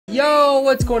Yo,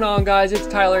 what's going on, guys? It's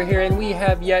Tyler here, and we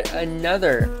have yet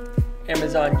another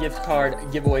Amazon gift card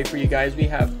giveaway for you guys. We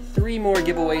have 3 more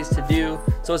giveaways to do,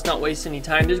 so let's not waste any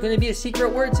time. There's going to be a secret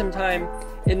word sometime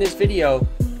in this video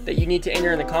that you need to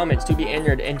enter in the comments to be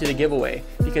entered into the giveaway,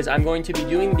 because I'm going to be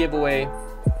doing the giveaway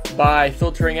by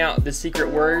filtering out the secret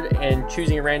word and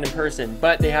choosing a random person,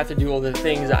 but they have to do all the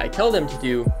things that I tell them to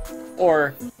do,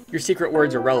 or your secret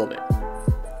words are relevant.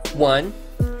 1,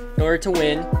 in order to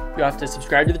win, you have to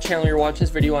subscribe to the channel you're watching this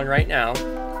video on right now.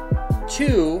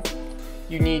 2,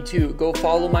 you need to go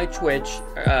follow my Twitch,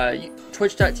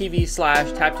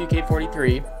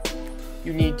 twitch.tv/tap2k43.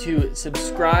 You need to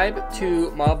subscribe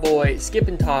to my boy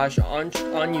Skipintosh on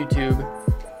YouTube,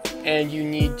 and you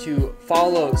need to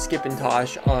follow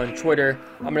Skipintosh on Twitter.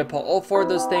 I'm going to put all 4 of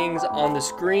those things on the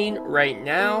screen right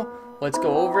now. Let's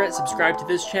go over it. Subscribe to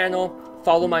this channel,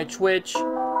 follow my Twitch,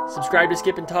 subscribe to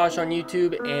Skipintosh on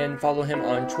YouTube, and follow him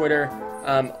on Twitter.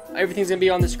 Everything's going to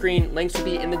be on the screen. Links will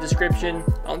be in the description.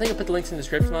 I don't think I put the links in the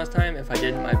description last time. If I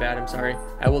didn't, my bad. I'm sorry.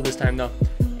 I will this time, though.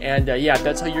 And yeah,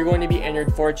 that's how you're going to be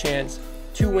entered for a chance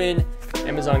to win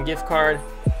Amazon gift card.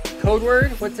 Code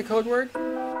word? What's the code word?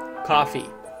 Coffee.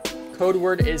 Code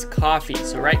word is coffee.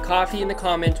 So write coffee in the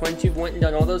comments once you've went and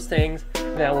done all those things,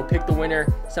 and I will pick the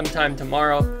winner sometime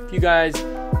tomorrow. If you guys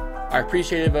are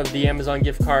appreciative of the Amazon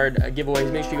gift card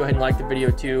giveaways, make sure you go ahead and like the video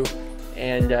too.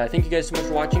 And thank you guys so much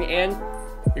for watching. And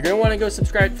you're going to want to go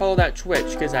subscribe, follow that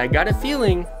Twitch, because I got a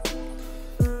feeling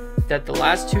that the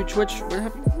last 2 Twitch... What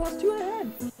happened to the last 2 I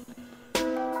had?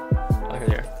 Oh, here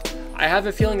they are. I have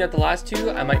a feeling that the last 2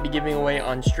 I might be giving away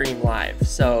on stream live.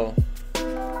 So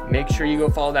make sure you go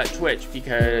follow that Twitch,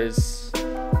 because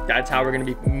that's how we're going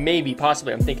to be, maybe,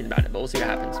 possibly, I'm thinking about it, but we'll see what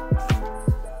happens.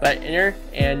 But enter,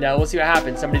 and we'll see what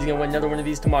happens. Somebody's going to win another one of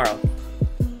these tomorrow.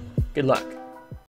 Good luck.